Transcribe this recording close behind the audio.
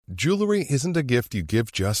Jewelry isn't a gift you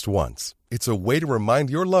give just once. It's a way to remind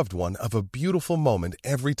your loved one of a beautiful moment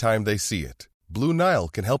every time they see it. Blue Nile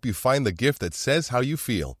can help you find the gift that says how you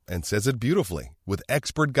feel and says it beautifully, with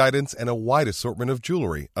expert guidance and a wide assortment of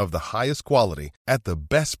jewelry of the highest quality at the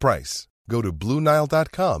best price. Go to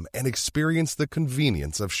BlueNile.com and experience the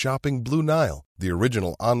convenience of shopping Blue Nile, the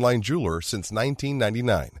original online jeweler since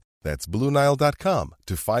 1999. That's BlueNile.com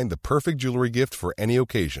to find the perfect jewelry gift for any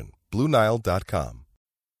occasion. BlueNile.com.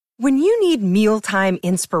 When you need mealtime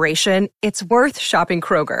inspiration, it's worth shopping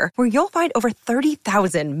Kroger, where you'll find over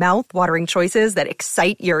 30,000 mouth-watering choices that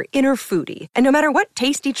excite your inner foodie. And no matter what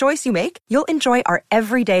tasty choice you make, you'll enjoy our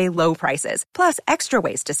everyday low prices, plus extra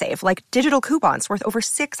ways to save, like digital coupons worth over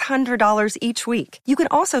 $600 each week. You can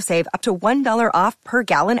also save up to $1 off per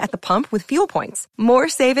gallon at the pump with fuel points. More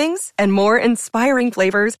savings and more inspiring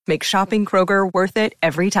flavors make shopping Kroger worth it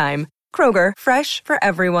every time. Kroger, fresh for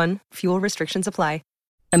everyone. Fuel restrictions apply.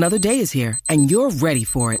 Another day is here, and you're ready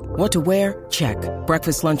for it. What to wear? Check.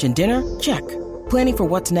 Breakfast, lunch, and dinner? Check. Planning for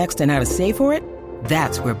what's next and how to save for it?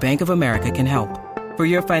 That's where Bank of America can help. For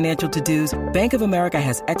your financial to-dos, Bank of America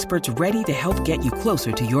has experts ready to help get you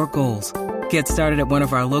closer to your goals. Get started at one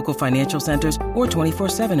of our local financial centers or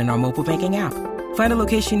 24/7 in our mobile banking app. Find a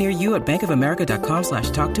location near you at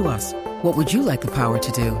bankofamerica.com/talktous. What would you like the power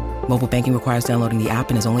to do? Mobile banking requires downloading the app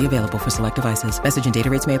and is only available for select devices. Message and data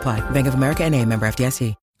rates may apply. Bank of America N.A., member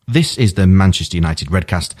FDIC. This is the Manchester United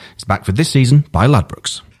Redcast. It's backed for this season by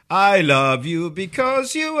Ladbrokes. I love you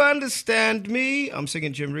because you understand me. I'm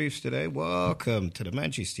singing Jim Reeves today. Welcome to the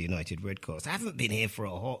Manchester United Redcast. I haven't been here for a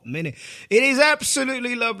hot minute. It is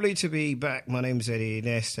absolutely lovely to be back. My name's Eddie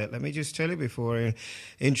Nesta. Let me just tell you before I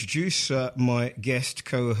introduce my guest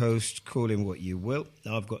co-host, call him what you will.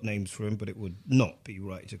 I've got names for him, but it would not be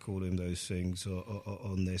right to call him those things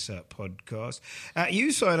on this podcast.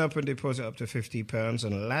 You sign up and deposit up to £50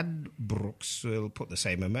 and Ladbrokes will put the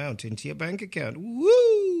same amount into your bank account.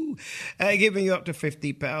 Woo! Giving you up to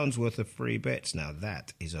 £50 worth of free bets. Now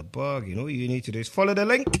that is a bargain. All you need to do is follow the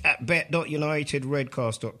link at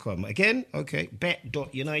bet.unitedredcast.com. Again, okay,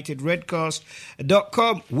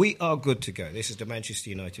 bet.unitedredcast.com. We are good to go. This is the Manchester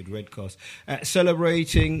United Redcast,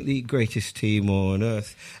 celebrating the greatest team on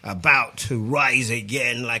earth, about to rise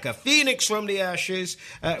again like a phoenix from the ashes.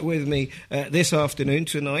 With me this afternoon,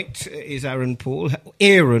 tonight, is Aaron Paul.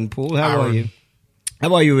 Aaron Paul, how are you?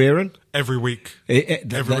 How are you, Aaron? Every week.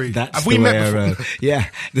 Every week. That's have we met before? Yeah,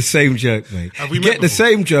 the same joke, mate. Have we you met get the before?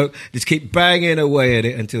 same joke, just keep banging away at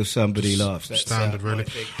it until somebody laughs. That's standard, really.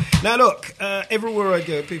 Now, look, everywhere I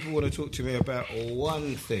go, people want to talk to me about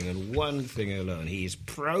one thing and one thing alone. He's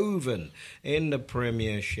proven in the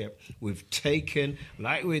Premiership. We've taken,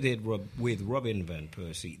 like we did with Robin van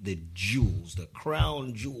Persie, the jewels, the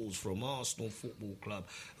crown jewels from Arsenal Football Club,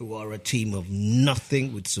 who are a team of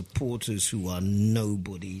nothing with supporters who are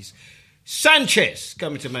nobodies. Sanchez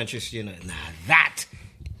coming to Manchester United. Now that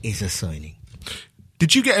is a signing.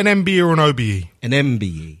 Did you get an MBE or an OBE? An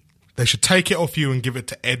MBE. They should take it off you and give it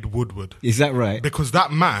to Ed Woodward. Is that right? Because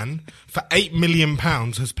that man, for £8 million,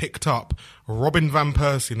 has picked up Robin van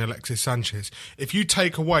Persie and Alexis Sanchez. If you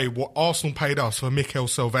take away what Arsenal paid us for Mikel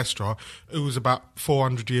Silvestre, who was about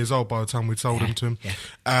 400 years old by the time we'd sold him to him,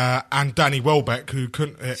 and Danny Welbeck, who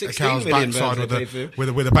couldn't hit a cow's backside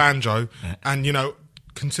with a banjo, and, you know,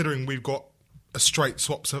 considering we've got a straight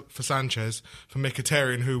swap for Sanchez, for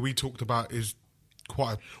Mkhitaryan, who we talked about is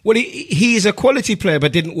quite... Well, he is a quality player,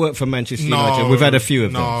 but didn't work for Manchester United. We've had a few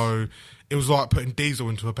of them. No, it was like putting diesel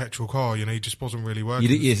into a petrol car. You know, he just wasn't really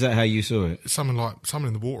working. Is that how you saw it? Something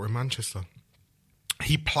in the water in Manchester.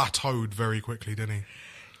 He plateaued very quickly, didn't he?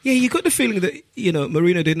 Yeah, you got the feeling that, you know,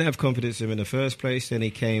 Mourinho didn't have confidence in him in the first place. Then he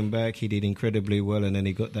came back, he did incredibly well, and then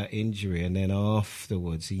he got that injury. And then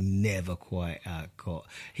afterwards, he never quite got...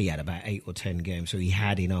 He had about 8 or 10 games, so he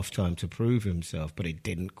had enough time to prove himself, but it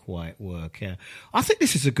didn't quite work out. I think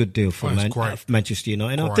this is a good deal for Manchester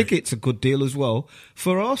United. And I think it's a good deal as well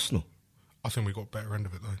for Arsenal. I think we got better end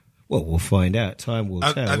of it, though. Well, we'll find out. Time will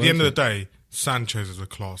tell. At the end of the day, Sanchez is a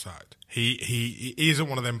class act. He isn't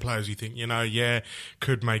one of them players you think, you know,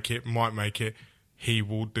 could make it, might make it. He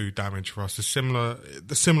will do damage for us. The similar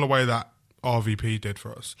way that RVP did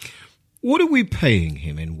for us. What are we paying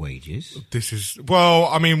him in wages?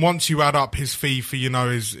 Once you add up his fee for, you know,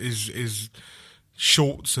 his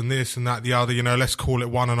shorts and this and that, the other, you know, let's call it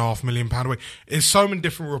 £1.5 million a week. There's so many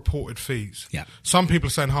different reported fees. Yeah. Some people are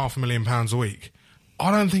saying £500,000 a week. I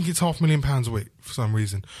don't think it's £500,000 a week for some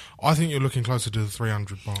reason. I think you're looking closer to the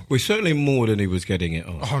 300 mark. Well, certainly more than he was getting it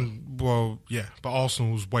on. But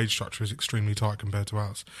Arsenal's wage structure is extremely tight compared to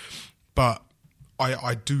ours. But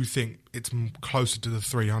I do think it's closer to the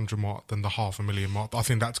 300 mark than the 500,000 mark. I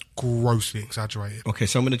think that's grossly exaggerated. Okay,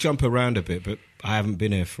 so I'm going to jump around a bit, but I haven't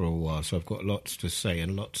been here for a while, so I've got lots to say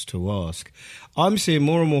and lots to ask. I'm seeing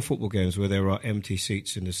more and more football games where there are empty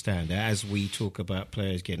seats in the stand, as we talk about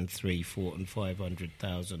players getting 300, 400 and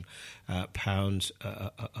 500,000 pounds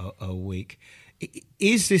a week.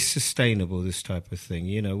 Is this sustainable, this type of thing?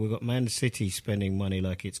 You know, we've got Man City spending money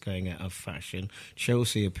like it's going out of fashion.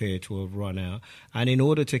 Chelsea appear to have run out. And in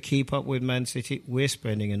order to keep up with Man City, we're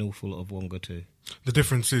spending an awful lot of Wonga too. The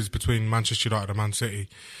difference is between Manchester United and Man City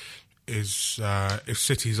is if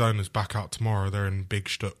City's owners back out tomorrow, they're in big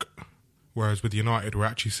shtuck. Whereas with United, we're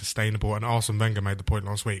actually sustainable. And Arsene Wenger made the point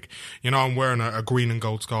last week. You know, I'm wearing a green and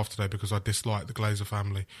gold scarf today because I dislike the Glazer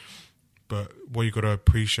family. But what you've got to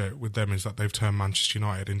appreciate with them is that they've turned Manchester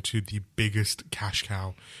United into the biggest cash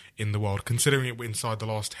cow in the world. Considering it inside the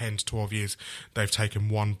last 10 to 12 years, they've taken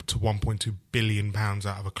 1 to 1.2 billion pounds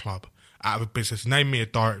out of a club, out of a business. Name me a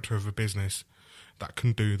director of a business that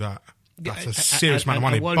can do that. That's a serious amount of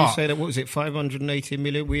money. Why do you say that? What was it, 580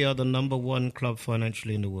 million? We are the number one club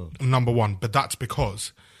financially in the world. Number one. But that's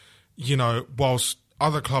because, you know, whilst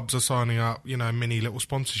other clubs are signing up, you know, mini little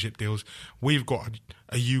sponsorship deals, we've got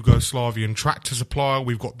a Yugoslavian tractor supplier,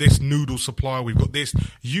 we've got this noodle supplier, we've got this,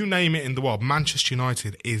 you name it in the world. Manchester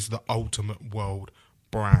United is the ultimate world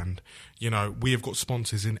brand. You know, we have got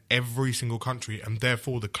sponsors in every single country, and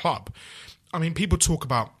therefore the club. I mean, people talk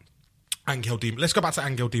about Angel Di Maria. Let's go back to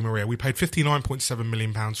Angel Di Maria. We paid £59.7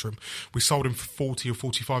 million for him. We sold him for 40 or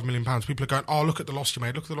 45 million pounds. People are going, oh, look at the loss you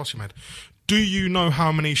made, look at the loss you made. Do you know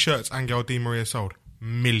how many shirts Angel Di Maria sold?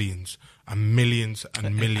 Millions and millions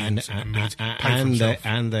and millions and millions.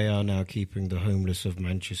 And they are now keeping the homeless of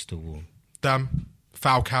Manchester warm. Damn.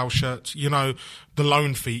 Falcao shirts, you know, the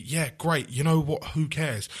loan fee, yeah, great. You know what? Who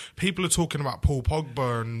cares? People are talking about Paul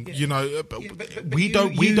Pogba, and you know,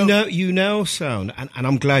 You now sound, and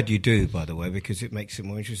I'm glad you do, by the way, because it makes it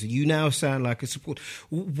more interesting. You now sound like a supporter.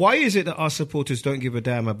 Why is it that our supporters don't give a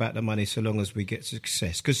damn about the money so long as we get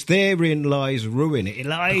success? Because therein lies ruin. It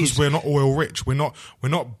lies because we're not oil rich. We're not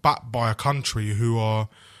backed by a country who are,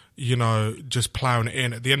 you know, just ploughing it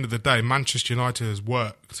in. At the end of the day, Manchester United has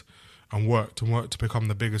worked to become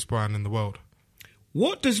the biggest brand in the world.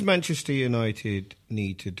 What does Manchester United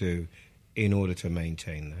need to do in order to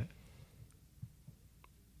maintain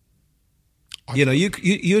that?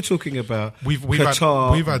 You're talking about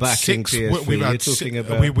Qatar backing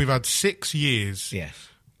PSV. We've had 6 years yes.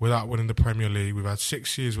 without winning the Premier League. We've had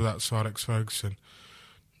 6 years without Sir Alex Ferguson.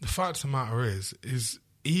 The fact of the matter is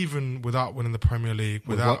even without winning the Premier League,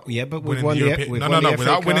 without winning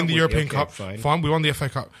the European Cup, fine, we won the FA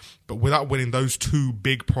Cup, but without winning those two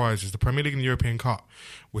big prizes, the Premier League and the European Cup,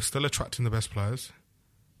 we're still attracting the best players.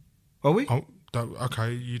 Are we? Oh,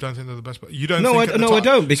 okay, you don't think they're the best? You don't? I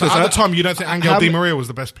don't. Because so at the time, you don't think Angel Di Maria was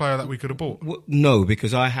the best player that we could have bought? No,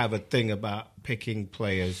 because I have a thing about picking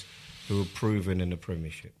players who are proven in the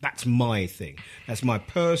Premiership. That's my thing. That's my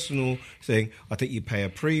personal thing. I think you pay a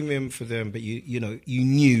premium for them, but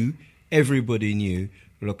everybody knew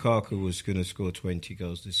Lukaku was going to score 20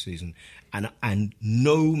 goals this season. And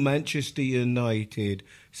no Manchester United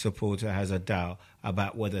supporter has a doubt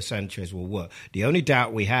about whether Sanchez will work. The only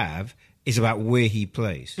doubt we have is about where he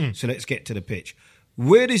plays. So let's get to the pitch.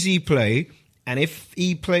 Where does he play? And if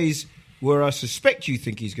he plays where I suspect you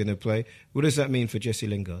think he's going to play, what does that mean for Jesse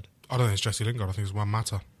Lingard? I don't think it's Jesse Lingard. I think it's Juan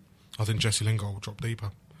Mata. I think Jesse Lingard will drop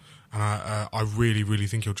deeper. And I really, really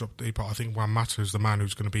think he'll drop deeper. I think Juan Mata is the man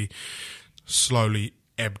who's going to be slowly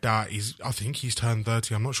ebbed out. I think he's turned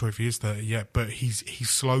 30. I'm not sure if he is 30 yet, but he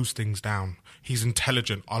slows things down. He's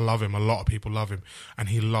intelligent. I love him. A lot of people love him. And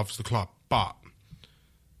he loves the club. But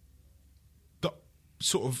the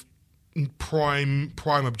sort of prime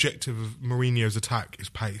objective of Mourinho's attack is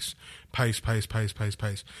pace. Pace. You've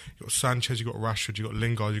got Sanchez, you've got Rashford, you've got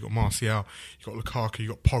Lingard, you've got Martial, you've got Lukaku, you've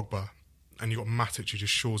got Pogba, and you've got Matic who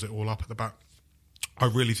just shores it all up at the back. I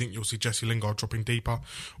really think you'll see Jesse Lingard dropping deeper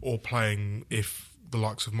or playing if the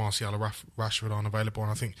likes of Martial or Rashford aren't available,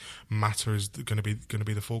 and I think Mata is going to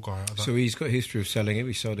be the fall guy out of that. So he's got a history of selling him.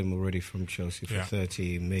 We sold him already from Chelsea for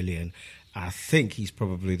 30 million. I think he's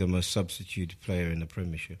probably the most substituted player in the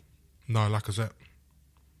Premiership. No, Lacazette.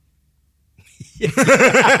 You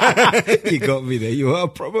got me there. You are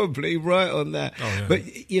probably right on that. Oh, yeah.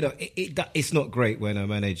 But, you know, it's not great when a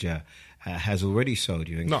manager has already sold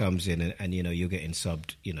you and comes in and, you know, you're getting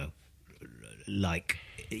subbed, you know, like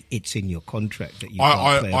it's in your contract that you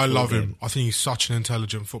can't play. I love him. I think he's such an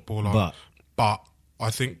intelligent footballer. But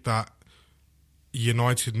I think that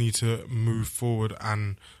United need to move forward,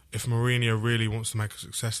 and if Mourinho really wants to make a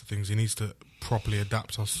success of things, he needs to properly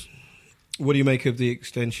adapt us. What do you make of the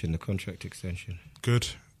extension, the contract extension? Good.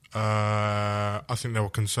 I think there were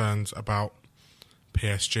concerns about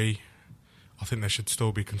PSG. I think there should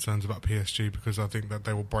still be concerns about PSG because I think that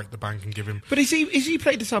they will break the bank and give him. But is he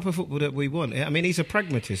played the type of football that we want? I mean, he's a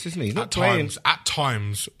pragmatist, isn't he? He's not playing. At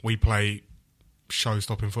times, we play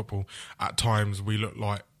show-stopping football. At times, we look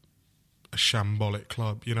like a shambolic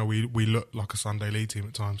club. You know, we look like a Sunday League team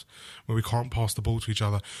at times where we can't pass the ball to each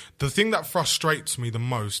other. The thing that frustrates me the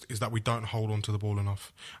most is that we don't hold on to the ball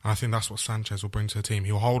enough. And I think that's what Sanchez will bring to the team.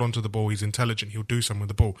 He'll hold on to the ball. He's intelligent. He'll do something with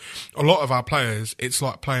the ball. A lot of our players, it's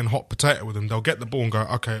like playing hot potato with them. They'll get the ball and go,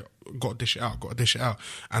 okay, got to dish it out.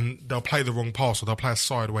 And they'll play the wrong pass or they'll play a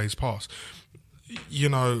sideways pass. You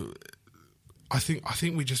know, I think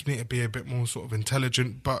we just need to be a bit more sort of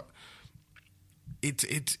intelligent, but it's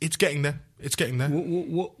getting there. It's getting there.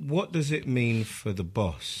 What does it mean for the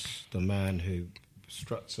boss, the man who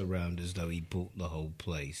struts around as though he bought the whole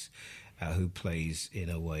place, who plays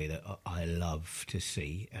in a way that I love to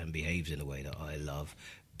see and behaves in a way that I love,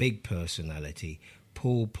 big personality,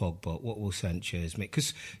 Paul Pogba? What will Sanchez make?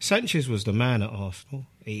 Because Sanchez was the man at Arsenal.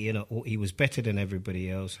 He was better than everybody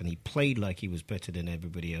else, and he played like he was better than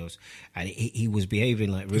everybody else, and he was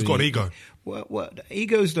behaving like. He's got ego. Well,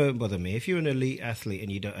 egos don't bother me. If you're an elite athlete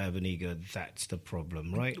and you don't have an ego, that's the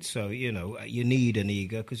problem, right? So you need an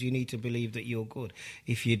ego because you need to believe that you're good.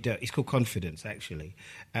 If you don't, it's called confidence, actually.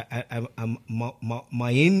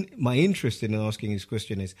 My interest in asking this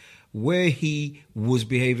question is where he was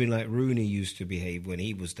behaving like Rooney used to behave when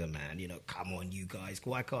he was the man. Come on, you guys,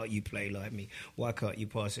 why can't you play like me? Why can't you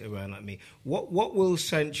pass it around like me? What will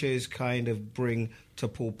Sanchez kind of bring to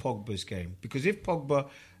Paul Pogba's game? Because if Pogba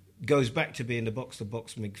goes back to being the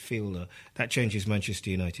box-to-box midfielder, that changes Manchester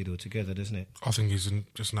United altogether, doesn't it? I think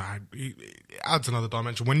it adds another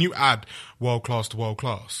dimension. When you add world-class to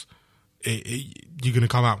world-class, you're going to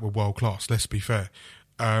come out with world-class, let's be fair.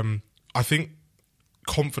 I think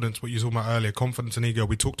confidence, what you were talking about earlier, confidence and ego,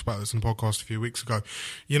 we talked about this in the podcast a few weeks ago.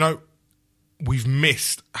 We've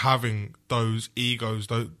missed having those egos,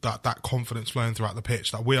 that confidence flowing throughout the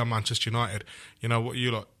pitch, that we are Manchester United. You know what,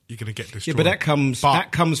 you're going to get destroyed. Yeah, but that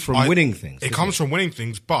comes from winning things. It comes from winning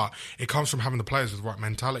things, but it comes from having the players with the right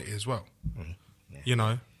mentality as well. Mm-hmm.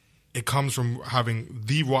 Yeah. It comes from having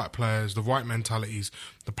the right players, the right mentalities,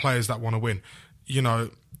 the players that want to win.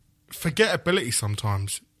 Forget ability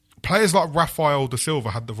sometimes. Players like Rafael da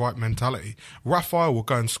Silva had the right mentality. Rafael will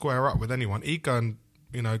go and square up with anyone. He'd go and,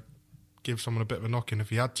 give someone a bit of a knock-in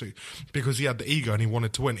if he had to, because he had the ego and he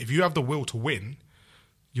wanted to win. If you have the will to win,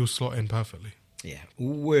 you'll slot in perfectly. Yeah.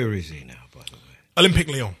 Where is he now, by the way?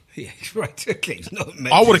 Olympique Lyon. Yeah, right. Okay, he's not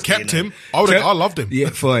Manchester, I would have kept him. I loved him.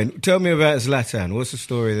 Yeah, fine. Tell me about Zlatan. What's the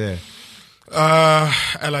story there?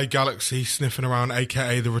 LA Galaxy sniffing around,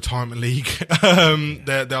 aka the retirement league.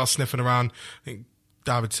 They are sniffing around. I think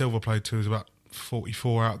David Silva played too. Is about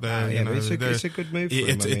 44 out there. But it's a good move for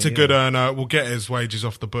him. It's a good earner. We'll get his wages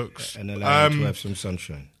off the books and allow him to have some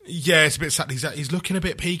sunshine. Yeah, it's a bit sad. He's looking a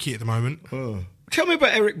bit peaky at the moment. Oh. Tell me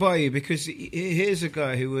about Eric Bailly, because here's a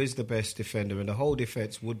guy who is the best defender, and the whole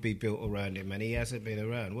defence would be built around him, and he hasn't been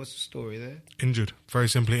around. What's the story there? Injured, very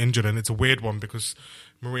simply injured, and it's a weird one because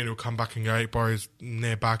Mourinho will come back and go, Eric Bailly's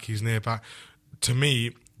near back. To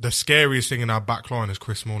me, the scariest thing in our back line is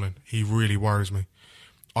Chris Smalling. He really worries me.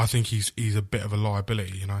 I think he's a bit of a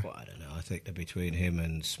liability, Well, I don't know. I think that between him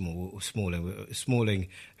and Smalling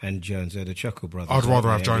and Jones, they're the Chuckle brothers. I'd rather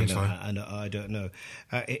have Jones, though. And I don't know.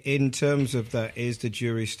 In terms of that, is the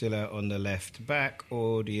jury still out on the left back,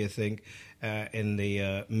 or do you think in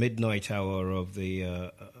the midnight hour of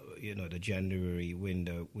the the January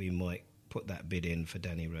window, we might put that bid in for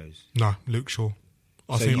Danny Rose? No, Luke Shaw.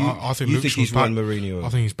 I think you Luke think Shaw's he's back. won Mourinho? I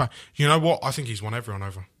think he's back. You know what? I think he's won everyone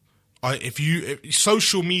over.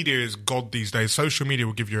 Social media is God these days. Social media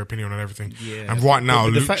will give you your opinion on everything. Yeah. And right now,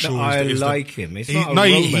 but the Luke fact Shaw that is like him. It's not a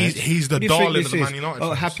romance. He's the darling of the Man United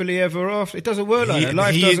fans. Happily ever after. It doesn't work like that.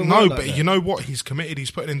 Life doesn't work like that. But you know what? He's committed. He's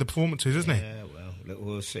putting in the performances, isn't he? Yeah,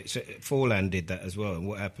 well, Forlan did that as well, and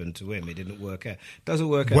what happened to him? It didn't work out. Doesn't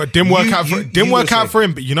work out. Well, it didn't work out for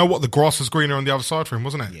him. But you know what? The grass was greener on the other side for him,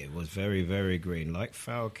 wasn't it? Yeah, it was very, very green, like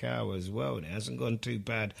Falcao as well, and it hasn't gone too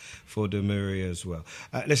bad for Di Maria as well.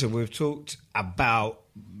 Listen, we've talked about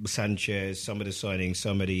Sanchez, some of the signings,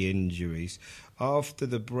 some of the injuries. After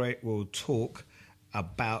the break, we'll talk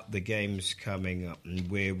about the games coming up and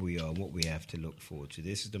where we are and what we have to look forward to.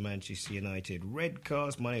 This is the Manchester United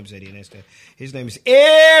Redcast. My name's Eddie Nesta. His name is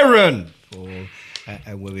Aaron Paul,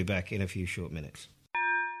 and we'll be back in a few short minutes.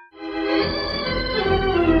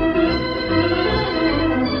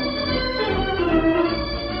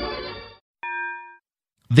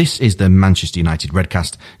 This is the Manchester United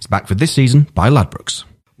Redcast. It's back for this season by Ladbrokes.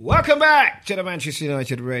 Welcome back to the Manchester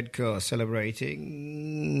United Redcast,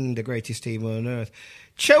 celebrating the greatest team on earth.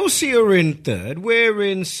 Chelsea are in third, we're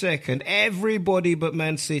in second. Everybody but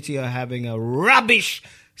Man City are having a rubbish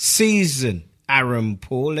season. Aaron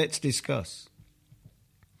Paul, let's discuss.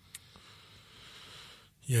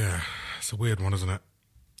 Yeah, it's a weird one, isn't it?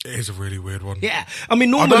 It is a really weird one. Yeah, I mean,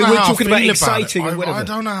 normally we're talking about exciting and whatever. I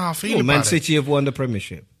don't know how I feel about Man it. City have won the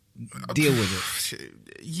Premiership. Deal with it.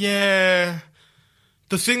 Yeah.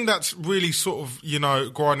 The thing that's really sort of,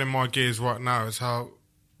 grinding my gears right now is how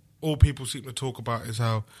all people seem to talk about is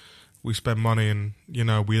how we spend money and,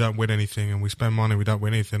 we don't win anything, and we spend money, we don't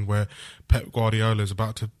win anything, where Pep Guardiola is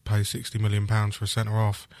about to pay £60 million for a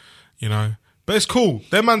centre-half, But it's cool.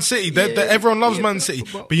 They're Man City. Everyone loves Man City.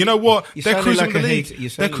 But you know what? They're cruising like the league. You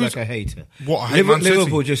sound like a hater. What, I hate Man City?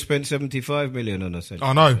 Liverpool just spent $75 million on a centre.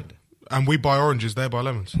 I know. And we buy oranges, they buy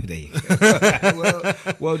lemons. There you go.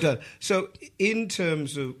 well done. So, in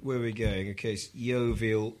terms of where we're going, okay,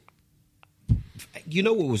 Yeovil, you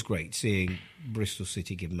know what was great? Seeing Bristol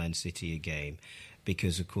City give Man City a game,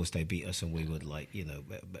 because, of course, they beat us and we would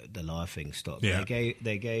the laughing stock. Yeah.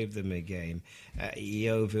 They gave them a game.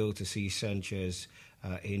 Yeovil, to see Sanchez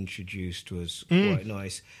introduced was quite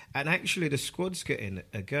nice. And actually, the squad's getting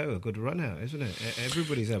a good run out, isn't it?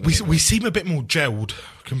 Everybody's having we seem a bit more gelled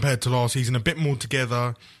compared to last season, a bit more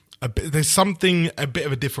together. There's a bit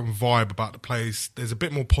of a different vibe about the place. There's a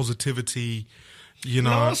bit more positivity.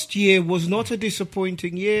 Last year was not a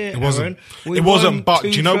disappointing year. It wasn't. Aaron. It wasn't. But do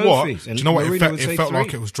you know what? Trophies, Do you know what? It felt 3.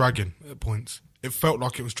 like it was dragging at points. It felt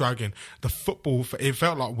like it was dragging. The football. It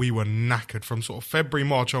felt like we were knackered from sort of February,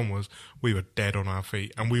 March onwards. We were dead on our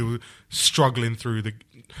feet, and we were struggling through the.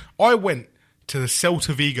 I went to the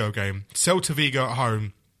Celta Vigo game. Celta Vigo at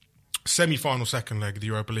home, semi-final second leg of the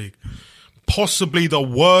Europa League. Possibly the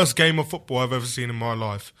worst game of football I've ever seen in my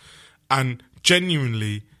life, and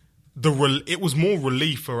genuinely. It was more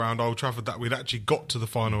relief around Old Trafford that we'd actually got to the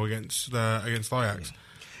final against Ajax.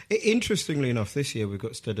 Interestingly enough, this year we've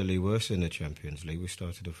got steadily worse in the Champions League. We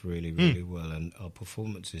started off really, really well, and our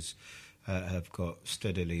performances have got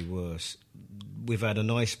steadily worse. We've had a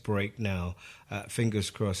nice break now. Fingers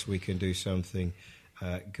crossed we can do something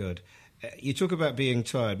good. You talk about being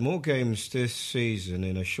tired. More games this season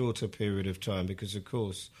in a shorter period of time because, of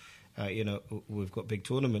course, we've got big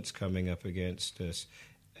tournaments coming up against us.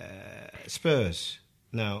 Spurs,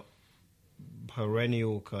 now,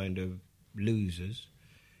 perennial kind of losers,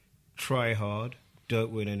 try hard, don't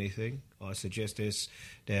win anything. I suggest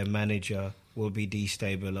their manager will be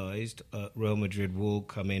destabilised. Real Madrid will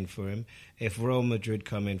come in for him. If Real Madrid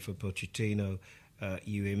come in for Pochettino,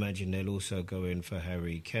 you imagine they'll also go in for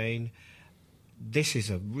Harry Kane. This is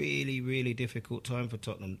a really, really difficult time for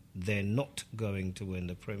Tottenham. They're not going to win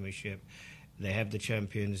the Premiership. They have the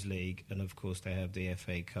Champions League, and of course they have the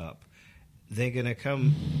FA Cup. They're going to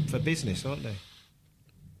come for business, aren't they?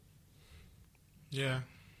 Yeah.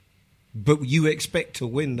 But you expect to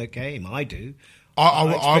win the game. I do. I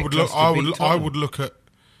would look at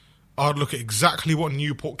exactly what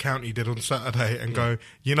Newport County did on Saturday and go,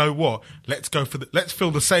 you know what? Let's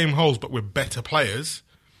fill the same holes, but with better players,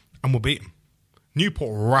 and we'll beat them.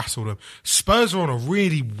 Newport rattled them. Spurs are on a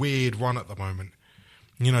really weird run at the moment.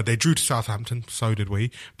 They drew to Southampton, so did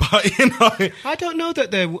we. But, I don't know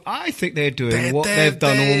that I think they're doing what they've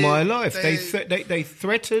done all my life. They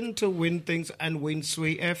threaten to win things and win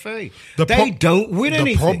Sweet FA. They don't win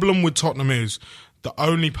anything. The problem with Tottenham is the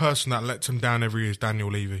only person that lets them down every year is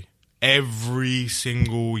Daniel Levy. Every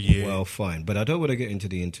single year. Well, fine. But I don't want to get into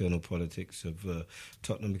the internal politics of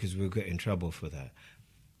Tottenham because we'll get in trouble for that.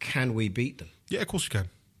 Can we beat them? Yeah, of course we can.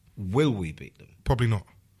 Will we beat them? Probably not.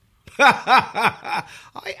 I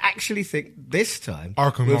actually think this time...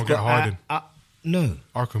 Arkham might get hiding. No.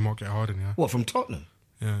 Arkham might get hiding, yeah. What, from Tottenham?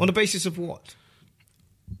 Yeah. On the basis of what?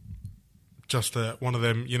 Just one of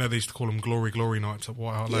them, they used to call them glory nights at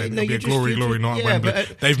White Hart Lane. No, It'll be a glory night at Wembley.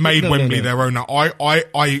 But, they've made Wembley their own now.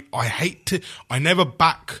 I hate to... I never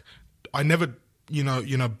back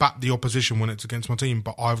the opposition when it's against my team,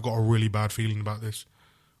 but I've got a really bad feeling about this.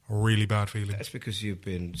 A really bad feeling. That's because you've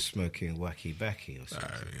been smoking wacky backy or something.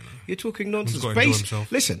 You know. You're talking nonsense.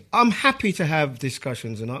 Himself. Listen, I'm happy to have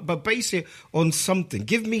discussions, but base it on something.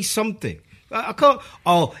 Give me something. I can't.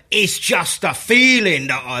 Oh, it's just a feeling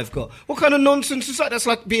that I've got. What kind of nonsense is that? That's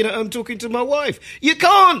like being at home talking to my wife. You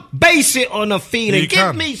can't base it on a feeling.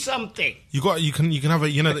 Give me something. You can have a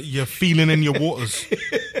your feeling in your waters.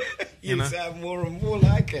 You sound more and more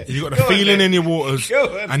like it. You got the feeling in your waters,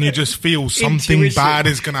 and you just feel something bad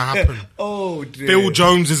is going to happen. Oh, dear. Phil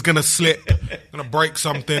Jones is going to slip, going to break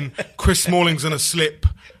something. Chris Smalling's going to slip,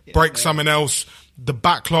 break something else. The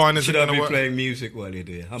back line isn't going to work. Should I be playing music while you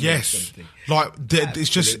do it? Yes. Something? Like, it's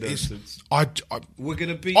just... We're going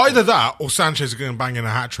to beat either them. that or Sanchez is going to bang in a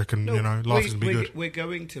hat-trick and, life is going to be good. We're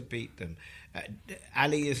going to beat them.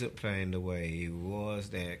 Ali isn't playing the way he was.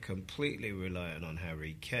 They're completely reliant on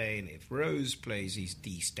Harry Kane. If Rose plays, he's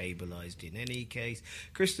destabilised in any case.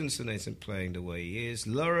 Christensen isn't playing the way he is.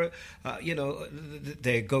 Laura,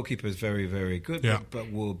 their goalkeeper is very, very good,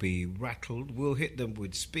 but we'll be rattled. We'll hit them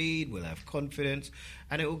with speed. We'll have confidence.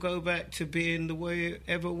 And it will go back to being the way it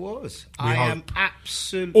ever was. I am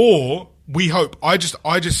absolutely... Or, we hope. I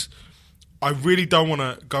really don't want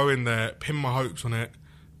to go in there, pin my hopes on it,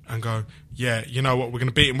 and go, yeah, you know what, we're going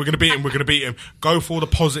to beat him, we're going to beat him, we're going to beat him. Go for the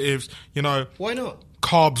positives, Why not?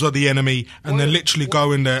 Carbs are the enemy, and then literally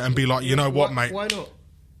go in there and be like, you know what, mate? Why not?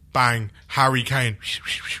 Bang, Harry Kane.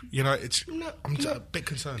 I'm a bit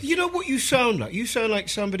concerned. You know what you sound like? You sound like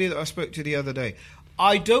somebody that I spoke to the other day.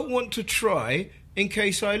 I don't want to try in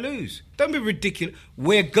case I lose. Don't be ridiculous.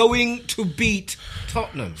 We're going to beat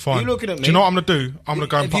Tottenham. Fine. You're looking at me. Do you know what I'm going to do? I'm going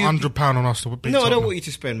to go and put £100 on us to beat Tottenham. No, I don't want you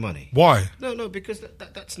to spend money. Why? No, because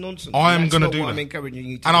that's nonsense. I am going to do that. I'm encouraging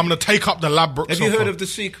you to and I'm going to take up the Ladbrokes Have you offer. heard of The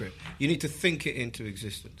Secret? You need to think it into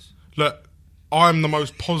existence. Look, I'm the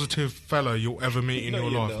most positive fella you'll ever meet in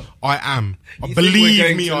your life. Not. I am. You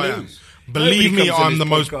Believe me, I am. Believe me, I'm the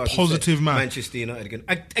most positive man. Manchester United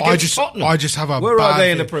against Tottenham. I just have a Where bad are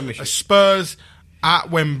they in the feeling. Premiership? Spurs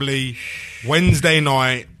at Wembley, Wednesday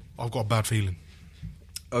night. I've got a bad feeling.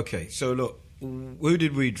 Okay, so look, who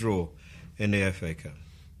did we draw in the FA Cup?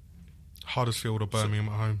 Huddersfield or Birmingham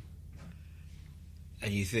at home.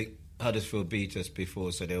 And you think Huddersfield beat us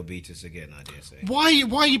before, so they'll beat us again, I dare say. Why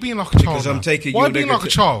are you being like a child? Because I'm taking Why your being like a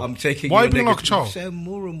child? I'm taking Why your are you being like a negative- child? You sound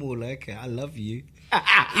more and more like it. I love you.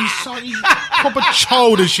 He's proper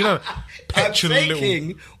childish, petulant I'm taking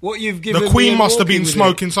little. what you've given The me Queen and must have walking been with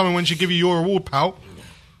smoking it. something when she give you your award, pal.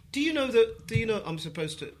 Do you know I'm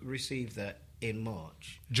supposed to receive that in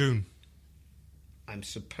March? June. I'm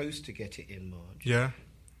supposed to get it in March. Yeah.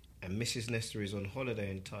 And Mrs. Nestor is on holiday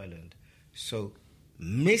in Thailand. So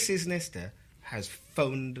Mrs. Nestor has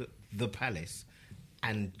phoned the palace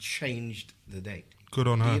and changed the date. Good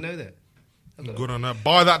on her. Do you know that? Good on her.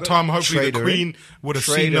 By that time, hopefully the Queen would have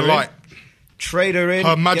seen the light. Trade her in,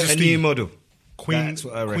 Her Majesty. get a new model. Queen, That's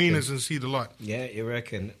what I reckon. Queen doesn't see the light. Yeah, you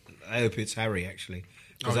reckon? I hope it's Harry, actually.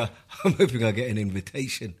 Because I'm hoping I get an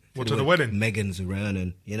invitation. To the wedding? Meghan's around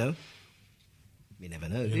and, You never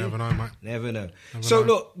know, You never know, mate. Never know. Never know.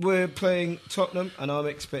 Look, we're playing Tottenham and I'm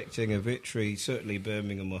expecting a victory, certainly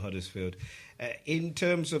Birmingham or Huddersfield. In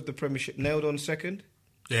terms of the Premiership, nailed on second?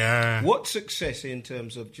 Yeah. What success in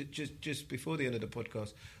terms of, just before the end of the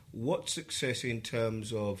podcast, what success in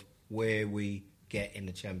terms of where we get in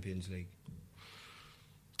the Champions League?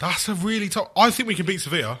 That's a really tough... I think we can beat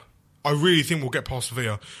Sevilla. I really think we'll get past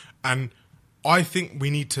Sevilla. And I think we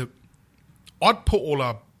need to... I'd put all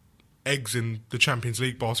our eggs in the Champions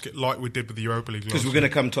League basket like we did with the Europa League. Because we're going to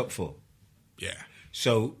come top four. Yeah.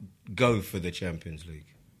 So go for the Champions League.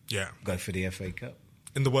 Yeah. Go for the FA Cup.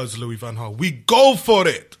 In the words of Louis van Gaal, we go for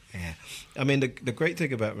it. Yeah. I mean, the great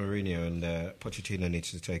thing about Mourinho, and Pochettino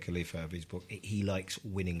needs to take a leaf out of his book, he likes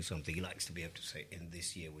winning something. He likes to be able to say, in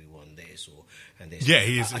this year we won this and this. Yeah,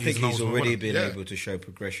 he is. I think he's already been Yeah. able to show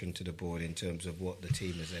progression to the board in terms of what the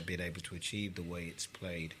team has been able to achieve, the way it's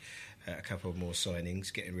played. A couple of more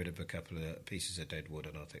signings, getting rid of a couple of pieces of dead wood,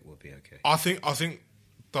 and I think we'll be okay. I think,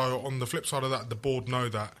 though, on the flip side of that, the board know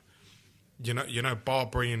that, bar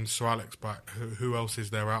bringing Sir Alex back, who else is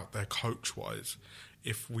there out there coach-wise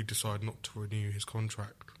if we decide not to renew his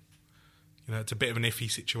contract? It's a bit of an iffy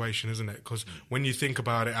situation, isn't it? Because when you think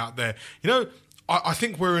about it out there, I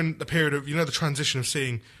think we're in the period of, the transition of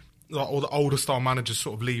seeing like, all the older style managers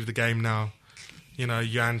sort of leave the game now. Your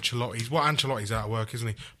Ancelotti's. Well, Ancelotti's out of work, isn't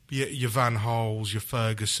he? Your Van Gaals, your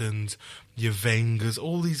Fergusons, your Wengers,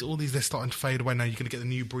 all these, they're starting to fade away now. You're going to get the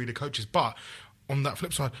new breed of coaches. But on that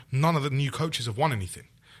flip side, none of the new coaches have won anything.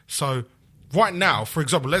 So right now, for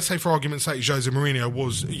example, let's say for argument's sake, Jose Mourinho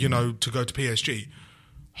was, to go to PSG.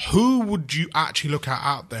 Who would you actually look at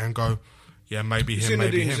out there and go, yeah, maybe him,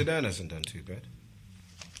 maybe him? Zidane hasn't done too bad.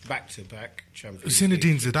 Back-to-back Champions Zinedine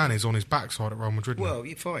League. Zidane is on his backside at Real Madrid. Well,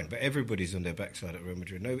 you're fine, but everybody's on their backside at Real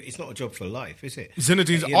Madrid. No, it's not a job for life, is it?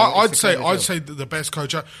 Zinedine's. I'd say that the best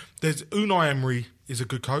coach. There's Unai Emery is a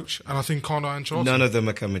good coach, and I think Carlo Ancelotti. None of them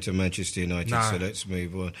are coming to Manchester United, Nah. so let's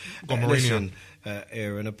move on. Got Mourinho. Listen,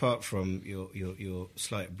 Aaron, apart from your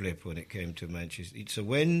slight blip when it came to Manchester, so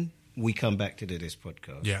when we come back to do this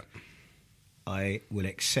podcast, Yeah. I will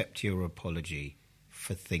accept your apology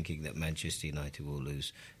for thinking that Manchester United will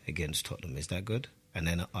lose against Tottenham. Is that good? And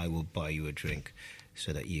then I will buy you a drink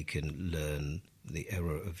so that you can learn the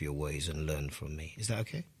error of your ways and learn from me. Is that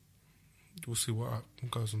okay? We'll see what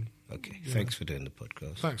goes on. Okay. Yeah. Thanks for doing the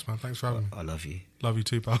podcast. Thanks, man. Thanks for having me. I love you. Love you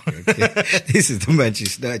too, pal. Okay. This is the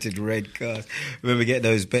Manchester United Red Cast. Remember, get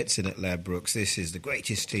those bets in at Ladbrokes. This is the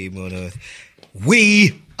greatest team on earth.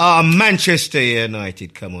 We are Manchester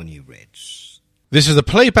United. Come on, you Reds. This is a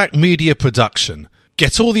Playback Media production.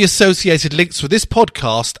 Get all the associated links for this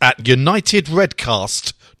podcast at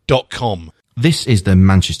unitedredcast.com. This is the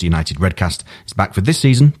Manchester United Redcast. It's back for this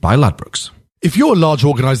season by Ladbrokes. If you're a large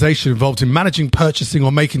organisation involved in managing, purchasing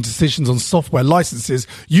or making decisions on software licenses,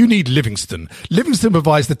 you need Livingston. Livingston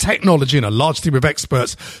provides the technology and a large team of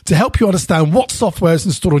experts to help you understand what software is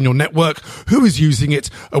installed on your network, who is using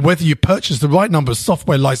it, and whether you purchase the right number of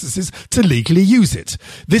software licenses to legally use it.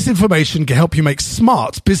 This information can help you make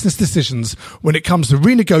smart business decisions when it comes to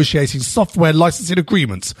renegotiating software licensing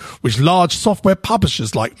agreements with large software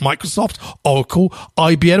publishers like Microsoft, Oracle,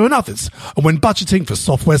 IBM and others, and when budgeting for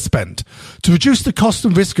software spend. To reduce the cost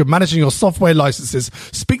and risk of managing your software licenses,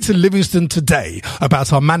 speak to Livingston today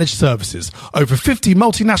about our managed services. Over 50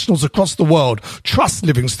 multinationals across the world trust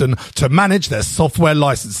Livingston to manage their software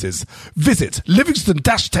licenses. Visit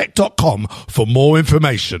livingston-tech.com for more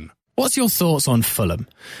information. What's your thoughts on Fulham?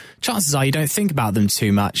 Chances are you don't think about them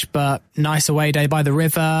too much, but nice away day by the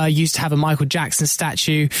river, used to have a Michael Jackson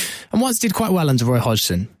statue, and once did quite well under Roy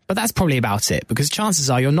Hodgson. But that's probably about it, because chances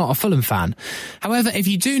are you're not a Fulham fan. However, if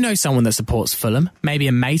you do know someone that supports Fulham, maybe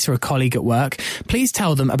a mate or a colleague at work, please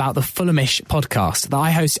tell them about the Fulhamish podcast that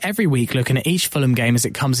I host every week, looking at each Fulham game as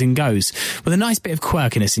it comes and goes, with a nice bit of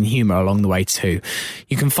quirkiness and humour along the way too.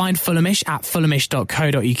 You can find Fulhamish at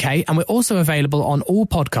fulhamish.co.uk, and we're also available on all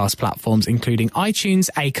podcast platforms, including iTunes,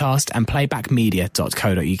 Acast and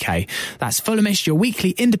playbackmedia.co.uk. That's Fulhamish, your weekly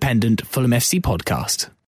independent Fulham FC podcast.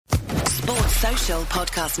 Sports Social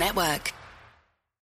Podcast Network.